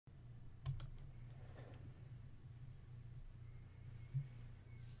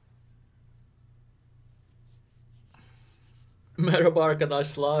Merhaba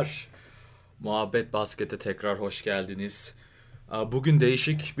arkadaşlar. Muhabbet Basket'e tekrar hoş geldiniz. Bugün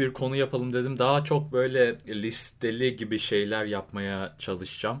değişik bir konu yapalım dedim. Daha çok böyle listeli gibi şeyler yapmaya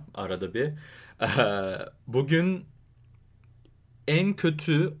çalışacağım arada bir. Bugün en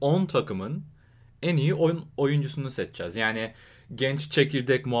kötü 10 takımın en iyi oyuncusunu seçeceğiz. Yani genç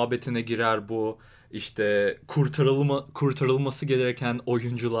çekirdek muhabbetine girer bu. İşte kurtarılması gereken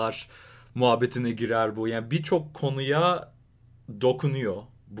oyuncular muhabbetine girer bu. Yani birçok konuya dokunuyor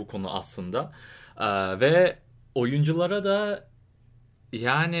bu konu aslında. Ve oyunculara da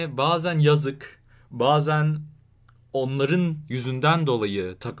yani bazen yazık, bazen onların yüzünden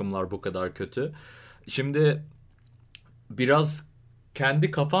dolayı takımlar bu kadar kötü. Şimdi biraz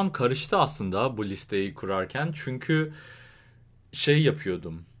kendi kafam karıştı aslında bu listeyi kurarken. Çünkü şey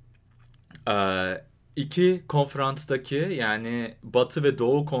yapıyordum. İki konferanstaki yani Batı ve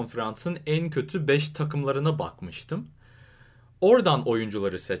Doğu konferansın en kötü 5 takımlarına bakmıştım. Oradan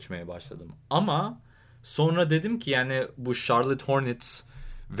oyuncuları seçmeye başladım. Ama sonra dedim ki yani bu Charlotte Hornets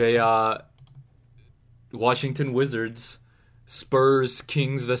veya Washington Wizards, Spurs,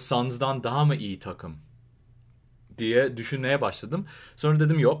 Kings ve Suns'dan daha mı iyi takım diye düşünmeye başladım. Sonra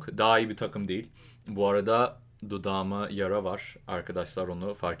dedim yok, daha iyi bir takım değil. Bu arada dudağıma yara var. Arkadaşlar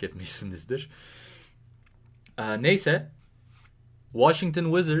onu fark etmişsinizdir. Neyse, Washington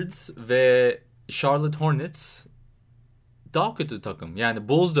Wizards ve Charlotte Hornets daha kötü takım. Yani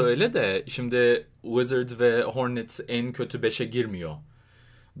Bulls da öyle de şimdi Wizards ve Hornets en kötü beşe girmiyor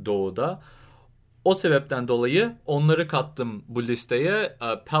Doğu'da. O sebepten dolayı onları kattım bu listeye.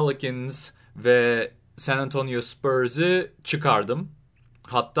 Pelicans ve San Antonio Spurs'ı çıkardım.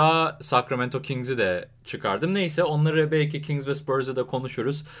 Hatta Sacramento Kings'i de çıkardım. Neyse onları belki Kings ve Spurs'ı da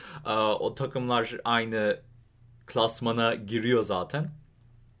konuşuruz. O takımlar aynı klasmana giriyor zaten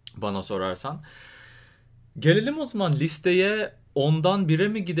bana sorarsan. Gelelim o zaman listeye, ondan bire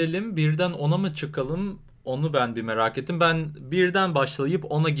mi gidelim, birden ona mı çıkalım? Onu ben bir merak ettim. Ben birden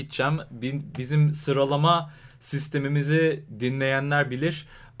başlayıp ona gideceğim. Bizim sıralama sistemimizi dinleyenler bilir.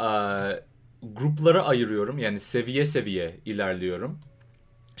 Gruplara ayırıyorum. Yani seviye seviye ilerliyorum.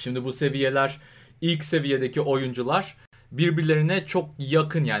 Şimdi bu seviyeler, ilk seviyedeki oyuncular birbirlerine çok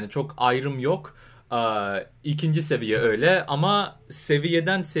yakın, yani çok ayrım yok. İkinci seviye öyle ama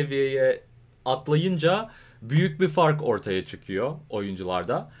seviyeden seviyeye atlayınca büyük bir fark ortaya çıkıyor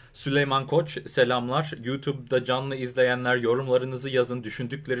oyuncularda. Süleyman Koç selamlar. YouTube'da canlı izleyenler yorumlarınızı yazın,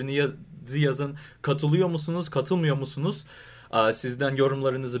 düşündüklerinizi yazın. Katılıyor musunuz, katılmıyor musunuz? Sizden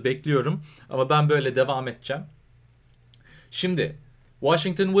yorumlarınızı bekliyorum. Ama ben böyle devam edeceğim. Şimdi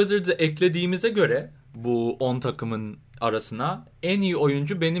Washington Wizards'ı eklediğimize göre bu 10 takımın arasına en iyi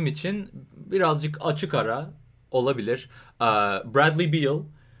oyuncu benim için birazcık açık ara olabilir. Bradley Beal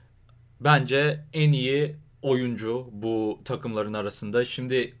bence en iyi oyuncu bu takımların arasında.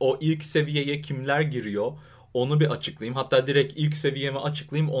 Şimdi o ilk seviyeye kimler giriyor onu bir açıklayayım. Hatta direkt ilk seviyemi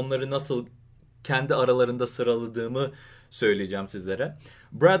açıklayayım. Onları nasıl kendi aralarında sıraladığımı söyleyeceğim sizlere.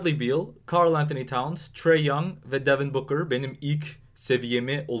 Bradley Beal, Karl Anthony Towns, Trae Young ve Devin Booker benim ilk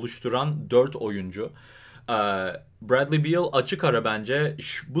seviyemi oluşturan 4 oyuncu. Ee, Bradley Beal açık ara bence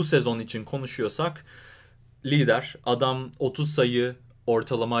bu sezon için konuşuyorsak lider. Adam 30 sayı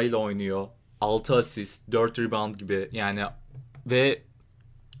ortalamayla oynuyor. 6 asist, 4 rebound gibi yani ve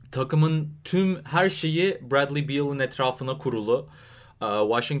takımın tüm her şeyi Bradley Beal'ın etrafına kurulu.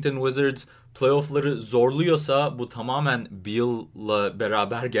 Washington Wizards playoff'ları zorluyorsa bu tamamen Beal'la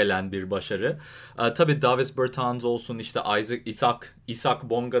beraber gelen bir başarı. Tabii Davis Bertans olsun, işte Isaac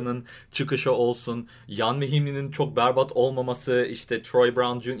Bonga'nın çıkışı olsun, Ian Mahinmi'nin çok berbat olmaması, işte Troy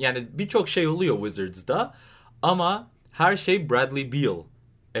Brown Jr. Yani birçok şey oluyor Wizards'da. Ama her şey Bradley Beal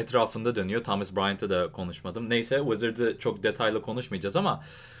etrafında dönüyor. Thomas Bryant'ı da konuşmadım. Neyse Wizards'ı çok detaylı konuşmayacağız ama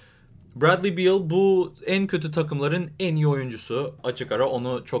Bradley Beal bu en kötü takımların en iyi oyuncusu. Açık ara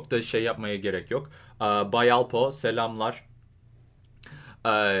onu çok da şey yapmaya gerek yok. Bay Alpo selamlar.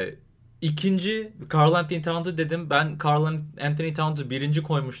 İkinci Karl Anthony Towns'u dedim. Ben Karl Anthony Towns'u birinci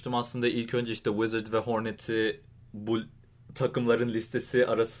koymuştum aslında ilk önce, işte Wizards ve Hornets'i bu takımların listesi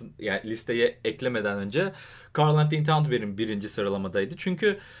arası, yani listeye eklemeden önce Karl Anthony Towns benim birinci sıralamadaydı.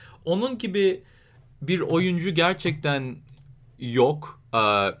 Çünkü onun gibi bir oyuncu gerçekten yok.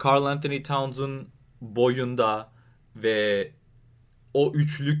 Karl Anthony Towns'un boyunda ve o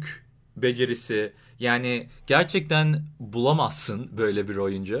üçlük becerisi, yani gerçekten bulamazsın böyle bir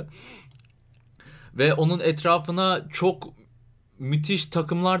oyuncu. Ve onun etrafına çok müthiş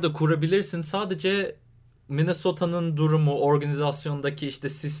takımlar da kurabilirsin. Sadece Minnesota'nın durumu, organizasyondaki işte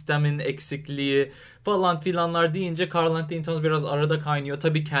sistemin eksikliği falan filanlar deyince Karl Anthony Towns biraz arada kaynıyor.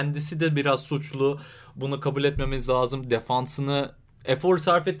 Tabii kendisi de biraz suçlu. Bunu kabul etmemiz lazım. Defansını efor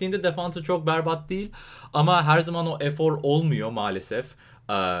sarf ettiğinde defansı çok berbat değil. Ama her zaman o efor olmuyor maalesef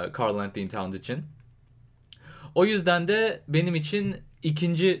Karl Anthony Towns için. O yüzden de benim için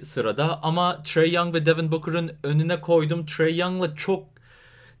ikinci sırada, ama Trae Young ve Devin Booker'ın önüne koydum. Trae Young'la çok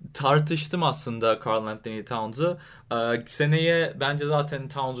tartıştım aslında Karl Anthony Towns'u. Seneye bence zaten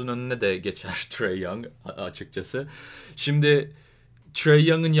Towns'un önüne de geçer Trae Young açıkçası. Şimdi Trae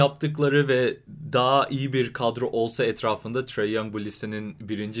Young'ın yaptıkları ve daha iyi bir kadro olsa etrafında Trae Young bu listenin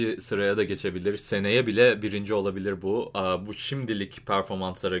birinci sıraya da geçebilir. Seneye bile birinci olabilir bu. Bu şimdilik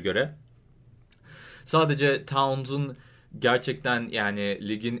performanslara göre. Sadece Towns'un gerçekten yani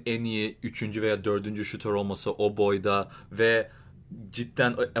ligin en iyi 3. veya 4. şutör olması o boyda ve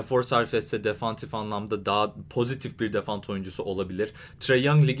cidden efor sarf etse defansif anlamda daha pozitif bir defans oyuncusu olabilir. Trae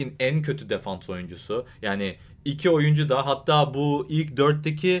Young ligin en kötü defans oyuncusu. Yani iki oyuncu da, hatta bu ilk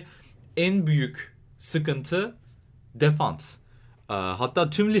 4'teki en büyük sıkıntı defans. Hatta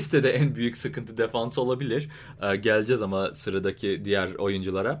tüm listede en büyük sıkıntı defans olabilir. Geleceğiz ama sıradaki diğer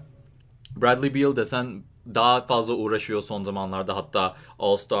oyunculara. Bradley Beal desen daha fazla uğraşıyor son zamanlarda. Hatta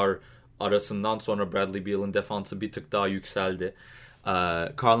All-Star arasından sonra Bradley Beal'ın defansı bir tık daha yükseldi.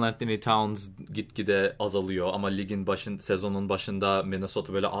 Karl Anthony Towns gitgide azalıyor ama sezonun başında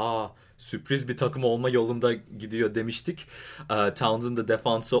Minnesota böyle sürpriz bir takım olma yolunda gidiyor demiştik. Towns'ın da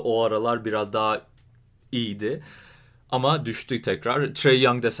defansı o aralar biraz daha iyiydi. Ama düştü tekrar. Trae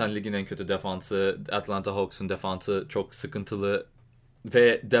Young desen ligin en kötü defansı. Atlanta Hawks'un defansı çok sıkıntılı.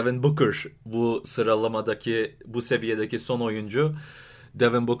 Ve Devin Booker bu sıralamadaki, bu seviyedeki son oyuncu.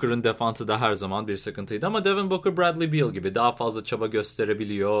 Devin Booker'ın defansı da her zaman bir sıkıntıydı. Ama Devin Booker Bradley Beal gibi daha fazla çaba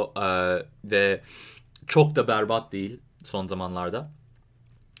gösterebiliyor. Ve çok da berbat değil son zamanlarda.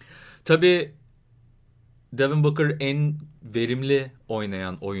 Tabii Devin Booker en verimli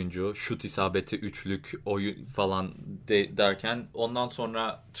oynayan oyuncu. Şut isabeti, üçlük oyun falan derken ondan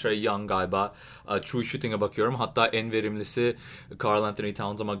sonra Trae Young galiba. True shooting'e bakıyorum. Hatta en verimlisi Karl Anthony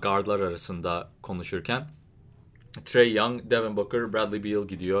Towns ama guardlar arasında konuşurken. Trae Young, Devin Booker, Bradley Beal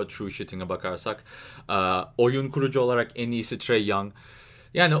gidiyor. True shooting'e bakarsak. Oyun kurucu olarak en iyisi Trae Young.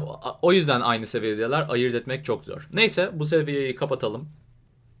 Yani o yüzden aynı seviyedeler. Ayırt etmek çok zor. Neyse, bu seviyeyi kapatalım.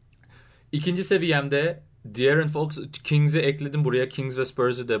 İkinci seviyemde De'Aaron Fox, Kings'i ekledim buraya. Kings ve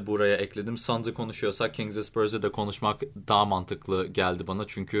Spurs'ı da buraya ekledim. Suns'ı konuşuyorsak Kings ve Spurs'ı da konuşmak daha mantıklı geldi bana.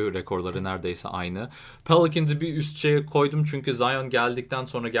 Çünkü rekorları neredeyse aynı. Pelicans'ı bir üst şeye koydum. Çünkü Zion geldikten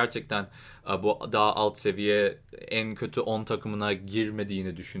sonra gerçekten bu daha alt seviye en kötü 10 takımına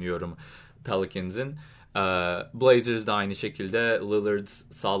girmediğini düşünüyorum Pelicans'ın. Blazers da aynı şekilde. Lillard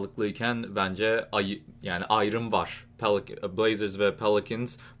sağlıklıyken bence yani ayrım var. Blazers ve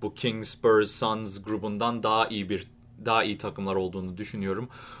Pelicans bu Kings, Spurs, Suns grubundan daha iyi takımlar olduğunu düşünüyorum.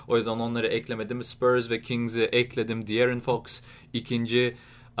 O yüzden onları eklemedim. Spurs ve Kings'i ekledim. De'Aaron Fox ikinci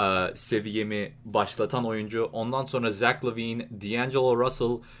seviyemi başlatan oyuncu. Ondan sonra Zach LaVine, D'Angelo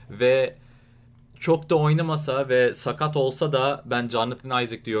Russell ve çok da oynamasa ve sakat olsa da ben Jonathan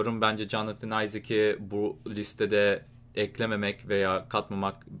Isaac diyorum. Bence Jonathan Isaac'i bu listede eklememek veya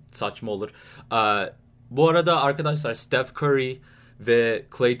katmamak saçma olur. Bu arada arkadaşlar Steph Curry ve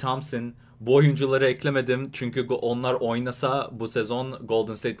Klay Thompson, bu oyuncuları eklemedim. Çünkü onlar oynasa bu sezon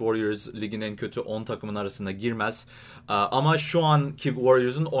Golden State Warriors ligin en kötü 10 takımın arasına girmez. Ama şu anki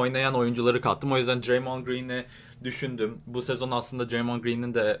Warriors'un oynayan oyuncuları kattım. O yüzden Draymond Green'i düşündüm. Bu sezon aslında Draymond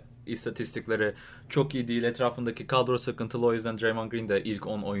Green'in de istatistikleri çok iyi değil. Etrafındaki kadro sıkıntılı. O yüzden Draymond Green de ilk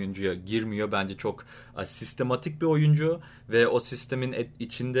 10 oyuncuya girmiyor. Bence çok sistematik bir oyuncu ve o sistemin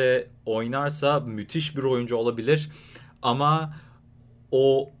içinde oynarsa müthiş bir oyuncu olabilir. Ama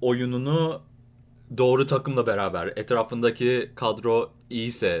o oyununu doğru takımla beraber, etrafındaki kadro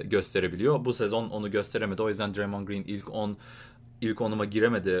iyiyse gösterebiliyor. Bu sezon onu gösteremedi. O yüzden Draymond Green ilk 10'uma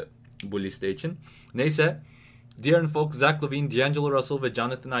giremedi bu liste için. Neyse, De'Aaron Fox, Zach LaVine, D'Angelo Russell ve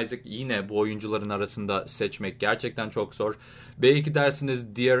Jonathan Isaac, yine bu oyuncuların arasında seçmek gerçekten çok zor. Belki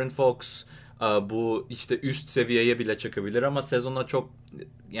dersiniz De'Aaron Fox bu işte üst seviyeye bile çıkabilir ama sezona çok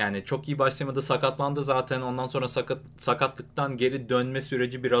iyi başlamadı, sakatlandı zaten. Ondan sonra sakatlıktan geri dönme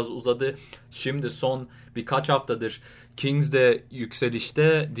süreci biraz uzadı. Şimdi son birkaç haftadır Kings de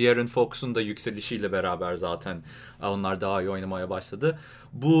yükselişte, De'Aaron Fox'un da yükselişiyle beraber zaten onlar daha iyi oynamaya başladı.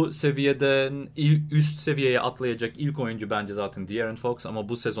 Bu seviyeden üst seviyeye atlayacak ilk oyuncu bence zaten De'Aaron Fox, ama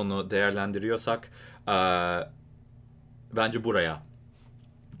bu sezonu değerlendiriyorsak bence buraya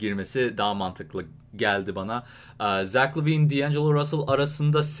girmesi daha mantıklı geldi bana. Zach LaVine, D'Angelo Russell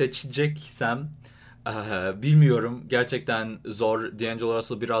arasında seçeceksem Bilmiyorum. Gerçekten zor. D'Angelo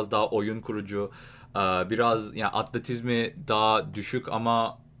Russell biraz daha oyun kurucu. Biraz yani atletizmi daha düşük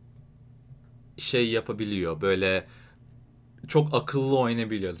ama şey yapabiliyor. Böyle çok akıllı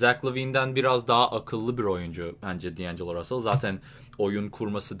oynayabiliyor. Zach LaVine'den biraz daha akıllı bir oyuncu bence D'Angelo Russell. Zaten oyun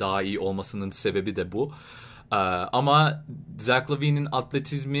kurması daha iyi olmasının sebebi de bu. Ama Zach LaVine'in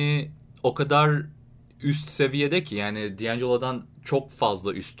atletizmi o kadar üst seviyede ki yani D'Angelo'dan çok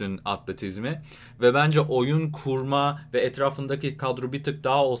fazla üstün atletizmi ve bence oyun kurma ve etrafındaki kadro bir tık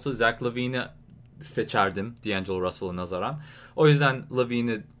daha olsa Zach LaVine'i seçerdim D'Angelo Russell'a nazaran. O yüzden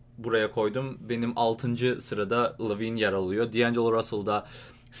LaVine'i buraya koydum. Benim 6. sırada LaVine yer alıyor. D'Angelo Russell da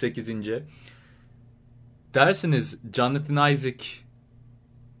 8. Dersiniz Jonathan Isaac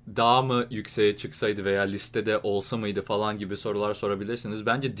daha mı yükseğe çıksaydı veya listede olsa mıydı falan gibi sorular sorabilirsiniz.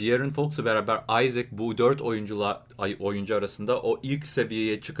 Bence De'Aaron Fox'la beraber Isaac bu 4 oyuncu arasında o ilk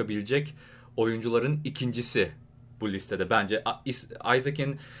seviyeye çıkabilecek oyuncuların ikincisi bu listede. Bence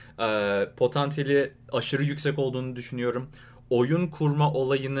Isaac'in potansiyeli aşırı yüksek olduğunu düşünüyorum. Oyun kurma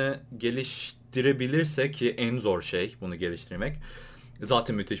olayını geliştirebilirse ki en zor şey bunu geliştirmek.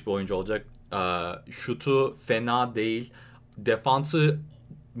 Zaten müthiş bir oyuncu olacak. Şutu fena değil. Defansı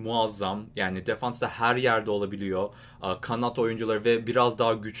muazzam. Yani defansta her yerde olabiliyor. Kanat oyuncuları ve biraz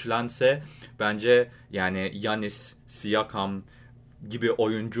daha güçlense bence yani Giannis, Siakam gibi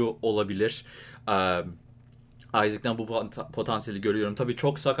oyuncu olabilir. Isaac'ten bu potansiyeli görüyorum. Tabii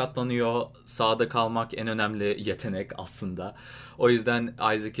çok sakatlanıyor. Sahada kalmak en önemli yetenek aslında. O yüzden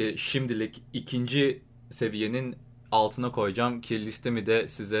Isaac'i şimdilik ikinci seviyenin altına koyacağım ki listemi de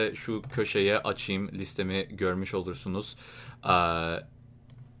size şu köşeye açayım. Listemi görmüş olursunuz.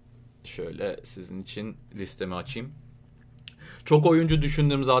 Şöyle sizin için listemi açayım. Çok oyuncu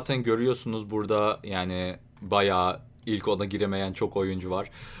düşündüm zaten görüyorsunuz burada yani bayağı ilk ona giremeyen çok oyuncu var.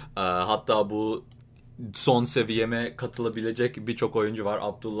 Hatta bu son seviyeme katılabilecek birçok oyuncu var.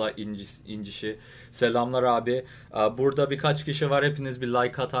 Abdullah İnciş'i. Selamlar abi. Burada birkaç kişi var. Hepiniz bir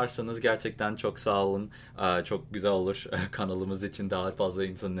like atarsanız gerçekten çok sağ olun. Çok güzel olur. Kanalımız için daha fazla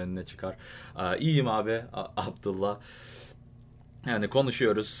insanın önüne çıkar. İyiyim abi Abdullah. Yani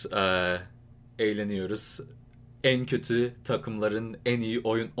konuşuyoruz, eğleniyoruz. En kötü takımların en iyi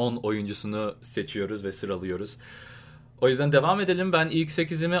 10 oyuncusunu seçiyoruz ve sıralıyoruz. O yüzden devam edelim. Ben ilk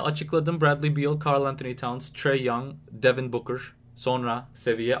 8'imi açıkladım. Bradley Beal, Karl Anthony Towns, Trae Young, Devin Booker. Sonra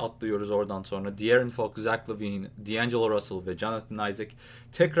seviye atlıyoruz oradan sonra. De'Aaron Fox, Zach LaVine, D'Angelo Russell ve Jonathan Isaac.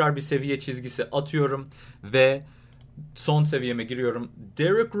 Tekrar bir seviye çizgisi atıyorum ve son seviyeme giriyorum.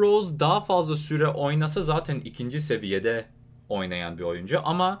 Derrick Rose daha fazla süre oynasa zaten ikinci seviyede oynayan bir oyuncu.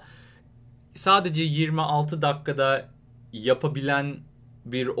 Ama sadece 26 dakikada yapabilen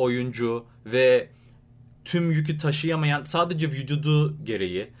bir oyuncu ve tüm yükü taşıyamayan sadece vücudu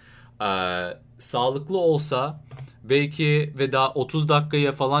gereği sağlıklı olsa belki ve daha 30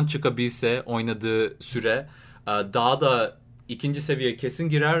 dakikaya falan çıkabilse oynadığı süre daha da ikinci seviye kesin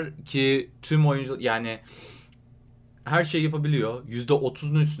girer ki tüm oyuncu yani her şey yapabiliyor.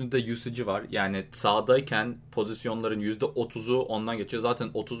 %30'un üstünde usage'i var. Yani sahadayken pozisyonların %30'u ondan geçiyor. Zaten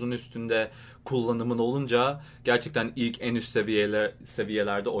 30'un üstünde kullanımın olunca gerçekten ilk en üst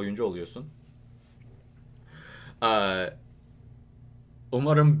seviyelerde oyuncu oluyorsun.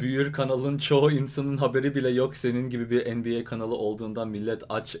 Umarım büyür kanalın çoğu insanın haberi bile yok. Senin gibi bir NBA kanalı olduğundan millet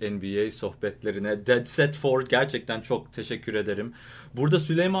aç NBA sohbetlerine. Dead Set For gerçekten çok teşekkür ederim. Burada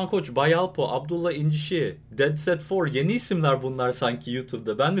Süleyman Koç, Bayalpo, Abdullah İncişi, Dead Set For yeni isimler bunlar sanki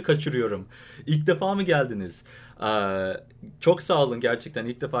YouTube'da. Ben mi kaçırıyorum? İlk defa mı geldiniz? Çok sağ olun gerçekten.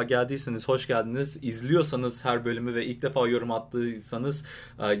 İlk defa geldiyseniz hoş geldiniz. İzliyorsanız her bölümü ve ilk defa yorum attıysanız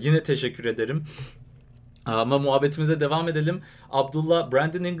yine teşekkür ederim. Ama muhabbetimize devam edelim. Abdullah,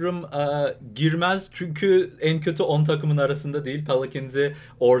 Brandon Ingram girmez çünkü en kötü 10 takımın arasında değil. Pelicans'i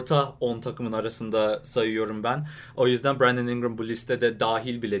orta 10 takımın arasında sayıyorum ben. O yüzden Brandon Ingram bu listede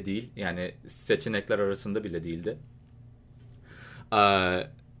dahil bile değil. Yani seçenekler arasında bile değildi.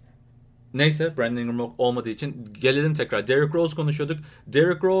 Neyse Brandon Ingram olmadığı için gelelim tekrar. Derrick Rose konuşuyorduk.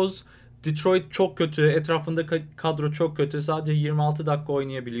 Derrick Rose Detroit çok kötü. Etrafında kadro çok kötü. Sadece 26 dakika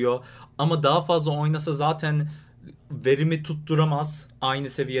oynayabiliyor. Ama daha fazla oynasa zaten verimi tutturamaz aynı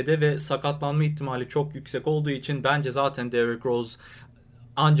seviyede ve sakatlanma ihtimali çok yüksek olduğu için bence zaten Derrick Rose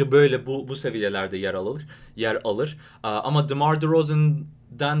anca böyle bu seviyelerde yer alır. Ama DeMar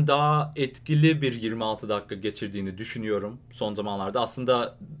DeRozan'dan daha etkili bir 26 dakika geçirdiğini düşünüyorum son zamanlarda.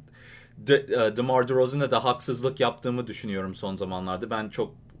 Aslında DeMar DeRozan'a da haksızlık yaptığımı düşünüyorum son zamanlarda. Ben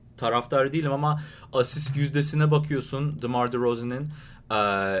çok taraftar değilim ama asist yüzdesine bakıyorsun DeMar DeRozan'ın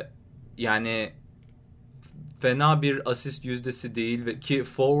yani fena bir asist yüzdesi değil ve ki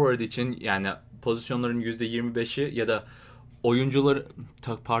forward için yani pozisyonların %25'i ya da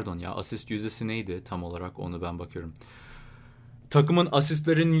pardon ya, asist yüzdesi neydi tam olarak, onu ben bakıyorum. Takımın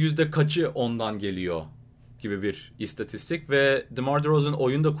asistlerinin yüzde kaçı ondan geliyor gibi bir istatistik ve DeMar DeRozan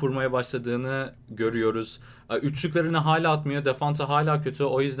oyunda kurmaya başladığını görüyoruz. Üçlüklerini hala atmıyor. Defansı hala kötü.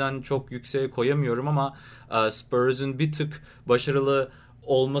 O yüzden çok yükseğe koyamıyorum ama Spurs'un bir tık başarılı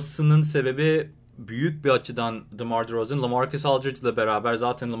olmasının sebebi büyük bir açıdan DeMar DeRozan. LaMarcus Aldridge ile beraber,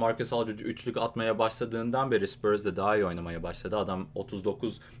 zaten LaMarcus Aldridge üçlük atmaya başladığından beri Spurs de daha iyi oynamaya başladı. Adam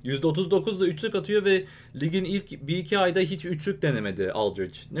 %39'da üçlük atıyor ve ligin ilk bir iki ayda hiç üçlük denemedi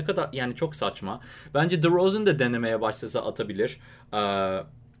Aldridge. Ne kadar, yani çok saçma. Bence DeRozan da denemeye başlasa atabilir.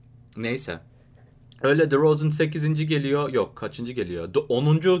 Neyse. Öyle DeRozan 8. geliyor. Yok, kaçıncı geliyor?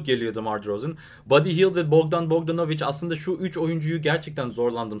 10. geliyor DeMar DeRozan. Buddy Hield ve Bogdan Bogdanovic, aslında şu 3 oyuncuyu gerçekten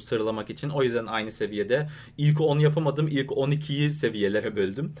zorlandım sıralamak için. O yüzden aynı seviyede. İlk 10'u yapamadım. İlk 12'yi seviyelere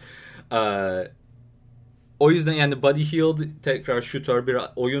böldüm. O yüzden yani Buddy Hield tekrar şutör, bir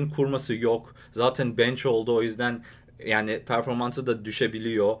oyun kurması yok. Zaten bench oldu, o yüzden yani performansı da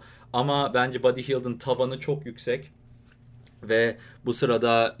düşebiliyor. Ama bence Buddy Hield'ın tavanı çok yüksek. Ve bu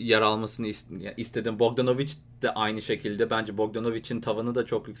sırada yer almasını istedim. Bogdanovic de aynı şekilde. Bence Bogdanovic'in tavanı da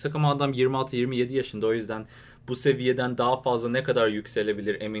çok yüksek ama adam 26-27 yaşında. O yüzden bu seviyeden daha fazla ne kadar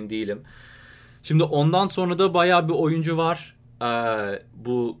yükselebilir emin değilim. Şimdi ondan sonra da bayağı bir oyuncu var.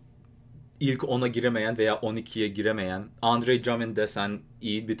 Bu ilk 10'a giremeyen veya 12'ye giremeyen. Andre Drummond desen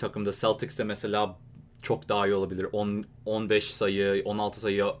iyi bir takımda. Celtics'te mesela çok daha iyi olabilir. 15 sayı, 16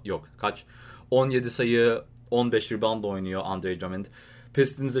 sayı yok. Kaç? 17 sayı, 15 rebound oynuyor Andre Drummond.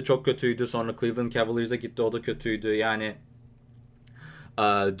 Pistons'de çok kötüydü. Sonra Cleveland Cavaliers'e gitti. O da kötüydü. Yani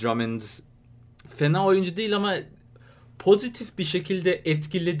Drummond fena oyuncu değil ama pozitif bir şekilde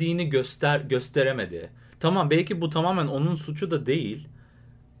etkilediğini gösteremedi. Tamam, belki bu tamamen onun suçu da değil.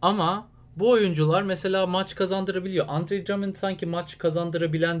 Ama bu oyuncular mesela maç kazandırabiliyor. Andre Drummond sanki maç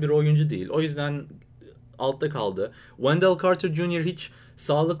kazandırabilen bir oyuncu değil. O yüzden altta kaldı. Wendell Carter Jr. hiç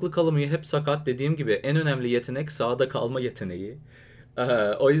sağlıklı kalamıyor. Hep sakat. Dediğim gibi en önemli yetenek sahada kalma yeteneği.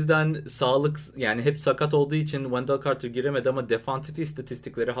 O yüzden sağlık, yani hep sakat olduğu için Wendell Carter giremedi ama defansif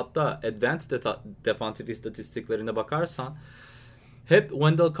istatistikleri, hatta advanced defansif istatistiklerine bakarsan hep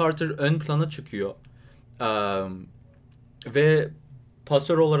Wendell Carter ön plana çıkıyor. Ve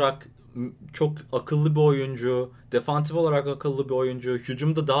pasör olarak çok akıllı bir oyuncu, defansif olarak akıllı bir oyuncu,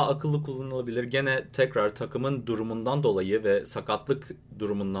 hücumda daha akıllı kullanılabilir. Gene tekrar takımın durumundan dolayı ve sakatlık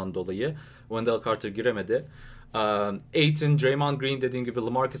durumundan dolayı Wendell Carter giremedi. Ayton, Draymond Green, dediğim gibi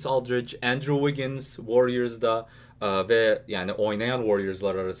LaMarcus Aldridge, Andrew Wiggins Warriors'da ve yani oynayan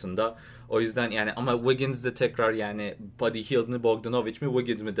Warriors'lar arasında. O yüzden yani, ama Wiggins de tekrar, yani Buddy Hield mi Bogdanovic mi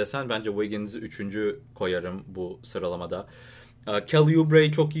Wiggins mi desen, bence Wiggins'i 3. koyarım bu sıralamada. Kelly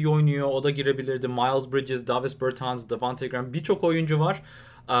Oubre çok iyi oynuyor. O da girebilirdi. Miles Bridges, Davis Bertans, Devontae Graham, birçok oyuncu var.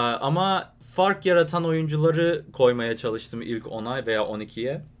 Ama fark yaratan oyuncuları koymaya çalıştım ilk 10'a veya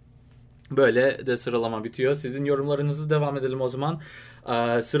 12'ye. Böyle de sıralama bitiyor. Sizin yorumlarınızı devam edelim o zaman.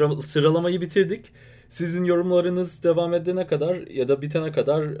 Sıralamayı bitirdik. Sizin yorumlarınız devam edene kadar ya da bitene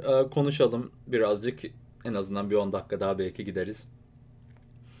kadar konuşalım birazcık. En azından bir 10 dakika daha belki gideriz.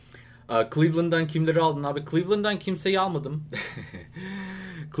 Cleveland'dan kimleri aldın abi? Cleveland'dan kimseyi almadım.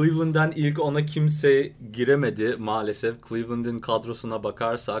 Cleveland'dan ilk 10'a kimse giremedi maalesef. Cleveland'ın kadrosuna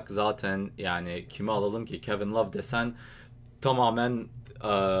bakarsak zaten yani kimi alalım ki? Kevin Love desen tamamen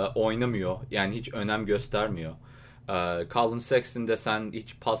oynamıyor. Yani hiç önem göstermiyor. Colin Sexton desen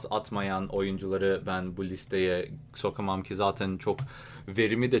hiç pas atmayan oyuncuları ben bu listeye sokamam ki, zaten çok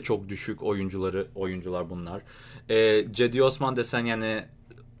verimi de çok düşük oyuncular bunlar. Cedi Osman desen yani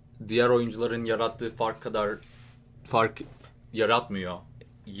diğer oyuncuların yarattığı fark kadar fark yaratmıyor.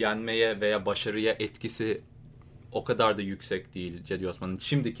 Yenmeye veya başarıya etkisi o kadar da yüksek değil Cedi Osman'ın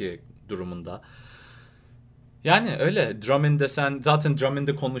şimdiki durumunda. Yani öyle. Drummond desen, zaten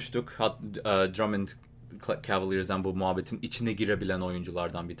Drummond'ı konuştuk. Drummond Cavaliers'den bu muhabbetin içine girebilen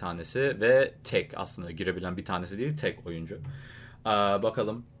oyunculardan bir tanesi ve tek, aslında girebilen bir tanesi değil, tek oyuncu.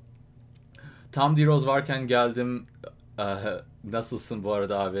 Bakalım. Tom D-Rose varken geldim. Nasılsın bu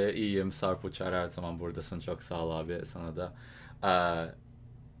arada abi? İyiyim. Sarp Uçar, her zaman buradasın. Çok sağ ol abi, sana da.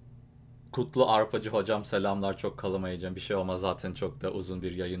 Kutlu Arpacı hocam selamlar. Çok kalamayacağım. Bir şey olmaz, zaten çok da uzun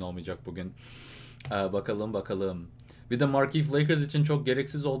bir yayın olmayacak bugün. Bakalım. Bir de Markieff Lakers için çok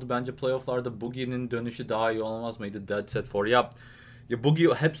gereksiz oldu. Bence playofflarda Boogie'nin dönüşü daha iyi olmaz mıydı? Dead set for. Ya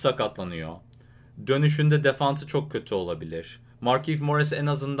Boogie hep sakatlanıyor. Dönüşünde defansı çok kötü olabilir. Markieff Morris en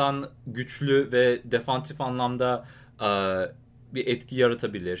azından güçlü ve defansif anlamda bir etki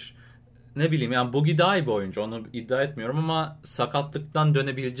yaratabilir. ne bileyim yani Boogie daha iyi bir oyuncu, onu iddia etmiyorum ama sakatlıktan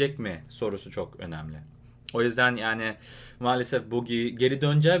dönebilecek mi sorusu çok önemli. O yüzden yani maalesef Boogie geri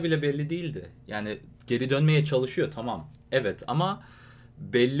döneceği bile belli değildi. Yani geri dönmeye çalışıyor, tamam. Evet ama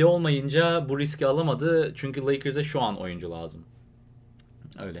belli olmayınca bu riski alamadı. Çünkü Lakers'e şu an oyuncu lazım.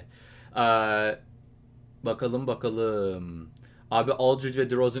 Öyle. Ee, bakalım. Abi Aldridge ve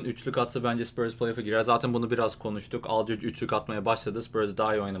DeRozan üçlük atsa bence Spurs playoff'a girer. Zaten bunu biraz konuştuk. Aldridge üçlük atmaya başladı. Spurs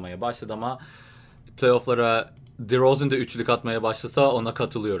daha iyi oynamaya başladı ama playoff'lara DeRozan da üçlük atmaya başlasa ona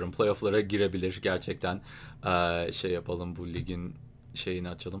katılıyorum. Playoff'lara girebilir gerçekten. Şey yapalım, bu ligin şeyini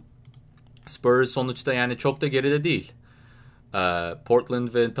açalım. Spurs sonuçta yani çok da geride değil.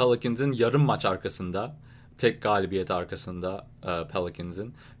 Portland ve Pelicans'ın yarım maç arkasında. Tek galibiyet arkasında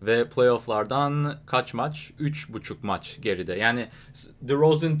Pelicans'ın. Ve playoff'lardan kaç maç? 3,5 maç geride. Yani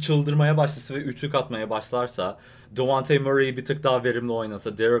DeRozan çıldırmaya başlasa ve üçlük atmaya başlarsa, Devontae Murray bir tık daha verimli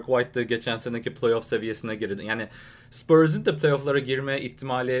oynasa, Derek White de geçen seneki playoff seviyesine girdi. Yani Spurs'ın da playoff'lara girme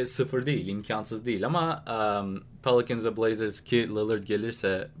ihtimali sıfır değil, imkansız değil ama Pelicans ve Blazers, ki Lillard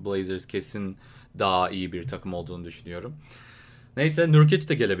gelirse Blazers kesin daha iyi bir takım olduğunu düşünüyorum. Neyse, Nurkic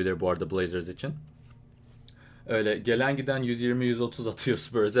de gelebilir bu arada Blazers için. Öyle gelen giden 120-130 atıyor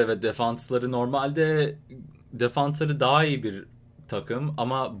Spurs. Evet, defansları daha iyi bir takım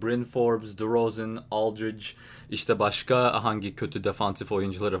ama Bryn Forbes, DeRozan, Aldridge, işte başka hangi kötü defansif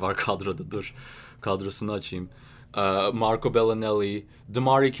oyuncuları var kadroda, dur. Kadrosunu açayım. Marco Bellinelli,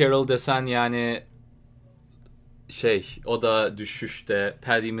 DeMarre Carroll desen yani o da düşüşte.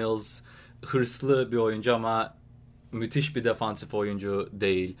 Patty Mills hırslı bir oyuncu ama müthiş bir defansif oyuncu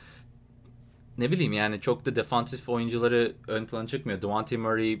değil. Ne bileyim yani çok da defansif oyuncuları ön plana çıkmıyor. Devontae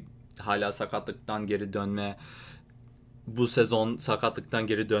Murray hala sakatlıktan geri dönme. Bu sezon sakatlıktan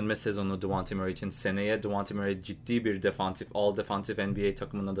geri dönme sezonu Devontae Murray için. Seneye Devontae Murray ciddi bir all defensive NBA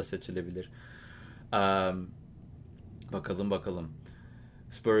takımına da seçilebilir. Bakalım.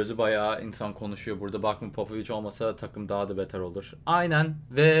 Spurs'u bayağı insan konuşuyor burada. Bakma, Popovich olmasa takım daha da beter olur. Aynen,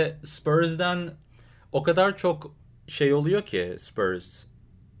 ve Spurs'dan o kadar çok şey oluyor ki Spurs.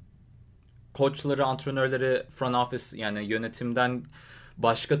 Koçları, antrenörleri, front office yani yönetimden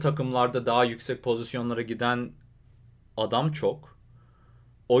başka takımlarda daha yüksek pozisyonlara giden adam çok.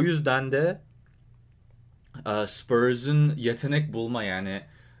 O yüzden de Spurs'un yetenek bulma, yani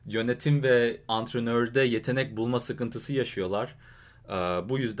yönetim ve antrenörde yetenek bulma sıkıntısı yaşıyorlar.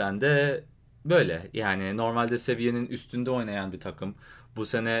 Bu yüzden de böyle yani normalde seviyenin üstünde oynayan bir takım. Bu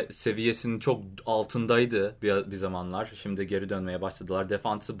sene seviyesinin çok altındaydı bir zamanlar. Şimdi geri dönmeye başladılar.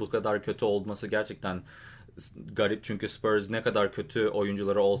 Defansı bu kadar kötü olması gerçekten garip, çünkü Spurs ne kadar kötü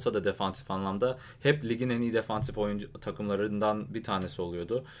oyuncuları olsa da defansif anlamda hep ligin en iyi defansif oyuncu takımlarından bir tanesi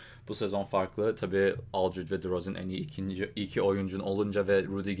oluyordu. Bu sezon farklı. Tabii Aldridge ve DeRozan en iyi iki oyuncun olunca ve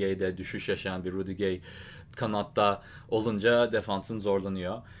Rudy Gay'de düşüş yaşayan bir Rudy Gay kanatta olunca defansın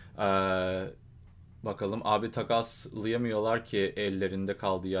zorlanıyor. Bakalım abi, takaslayamıyorlar ki, ellerinde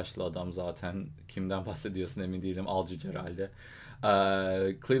kaldı yaşlı adam zaten. Kimden bahsediyorsun emin değilim. Aldridge herhalde.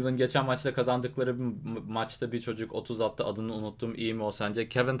 Cleveland geçen maçta kazandıkları maçta bir çocuk 30 attı, adını unuttum. İyi mi o sence?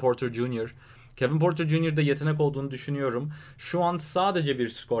 Kevin Porter Jr. Kevin Porter Jr.'da yetenek olduğunu düşünüyorum. Şu an sadece bir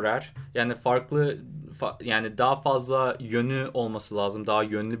skorer. Yani yani daha fazla yönü olması lazım. Daha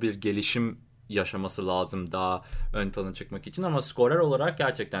yönlü bir gelişim yaşaması lazım daha ön plana çıkmak için, ama skorer olarak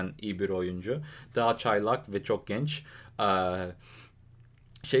gerçekten iyi bir oyuncu. Daha çaylak ve çok genç.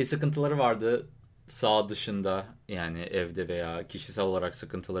 Sıkıntıları vardı sağ dışında, yani evde veya kişisel olarak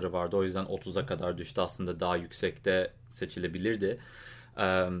sıkıntıları vardı. O yüzden 30'a kadar düştü. Aslında daha yüksekte seçilebilirdi.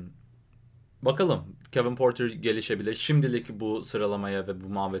 Bakalım, Kevin Porter gelişebilir. Şimdilik bu sıralamaya ve bu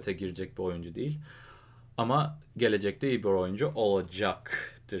muhabbete girecek bir oyuncu değil. Ama gelecekte iyi bir oyuncu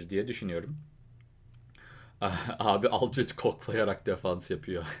olacaktır diye düşünüyorum. Abi Aldridge koklayarak defans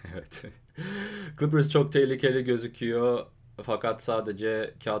yapıyor. Evet. Clippers çok tehlikeli gözüküyor. Fakat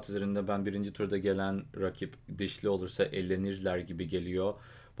sadece kağıt üzerinde ben birinci turda gelen rakip dişli olursa elenirler gibi geliyor.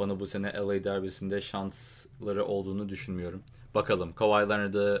 Bana bu sene LA derbisinde şansları olduğunu düşünmüyorum. Bakalım, Kawhi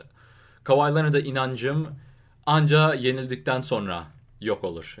Leonard'a inancım anca yenildikten sonra yok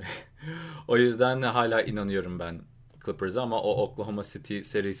olur. O yüzden hala inanıyorum ben Clippers'a, ama o Oklahoma City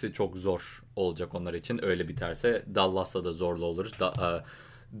serisi çok zor olacak onlar için. Öyle biterse Dallas'la da zorlu olur.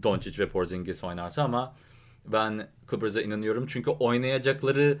 Doncic ve Porzingis oynarsa, ama ben Clippers'a inanıyorum. Çünkü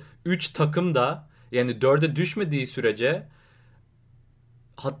oynayacakları 3 takım da yani 4'e düşmediği sürece,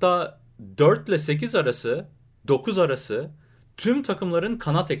 hatta 4 ile 8 arası, 9 arası tüm takımların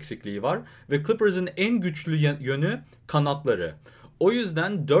kanat eksikliği var ve Clippers'ın en güçlü yönü kanatları. O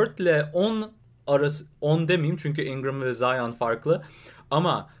yüzden 4 ile 10 arası 10 demeyeyim çünkü Ingram ve Zion farklı.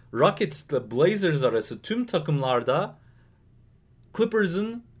 Ama Rockets'la Blazers arası tüm takımlarda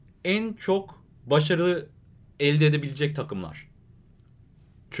Clippers'ın en çok başarı elde edebilecek takımlar.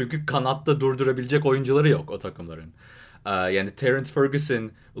 Çünkü kanatta durdurabilecek oyuncuları yok o takımların. Yani Terrence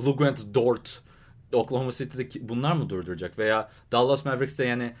Ferguson, Lou Grant Dort, Oklahoma City'de bunlar mı durduracak? Veya Dallas Mavericks'te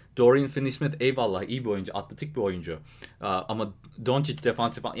yani Dorian Finney-Smith eyvallah iyi bir oyuncu, atletik bir oyuncu. Ama Doncic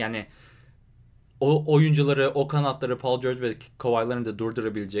defansif yani o oyuncuları, o kanatları Paul George ve Kawhi Leonard'ı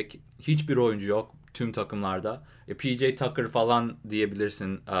durdurabilecek hiçbir oyuncu yok tüm takımlarda. PJ Tucker falan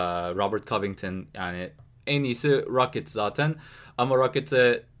diyebilirsin. Robert Covington yani en iyisi Rockets zaten. Ama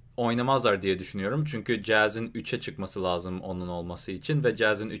Rockets'e oynamazlar diye düşünüyorum. Çünkü Jazz'in 3'e çıkması lazım onun olması için. Ve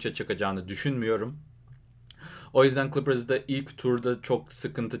Jazz'in 3'e çıkacağını düşünmüyorum. O yüzden Clippers'da ilk turda çok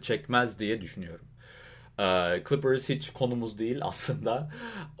sıkıntı çekmez diye düşünüyorum. Clippers hiç konumuz değil aslında.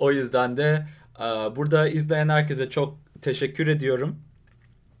 O yüzden de burada izleyen herkese çok teşekkür ediyorum.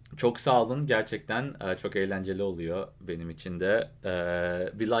 Çok sağ olun gerçekten çok eğlenceli oluyor benim için de.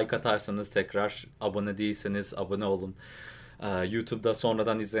 Bir like atarsanız tekrar abone değilseniz abone olun. YouTube'da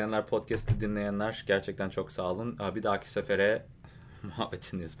sonradan izleyenler, podcast'ı dinleyenler gerçekten çok sağ olun. Bir dahaki sefere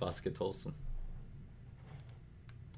muhabbetiniz basket olsun.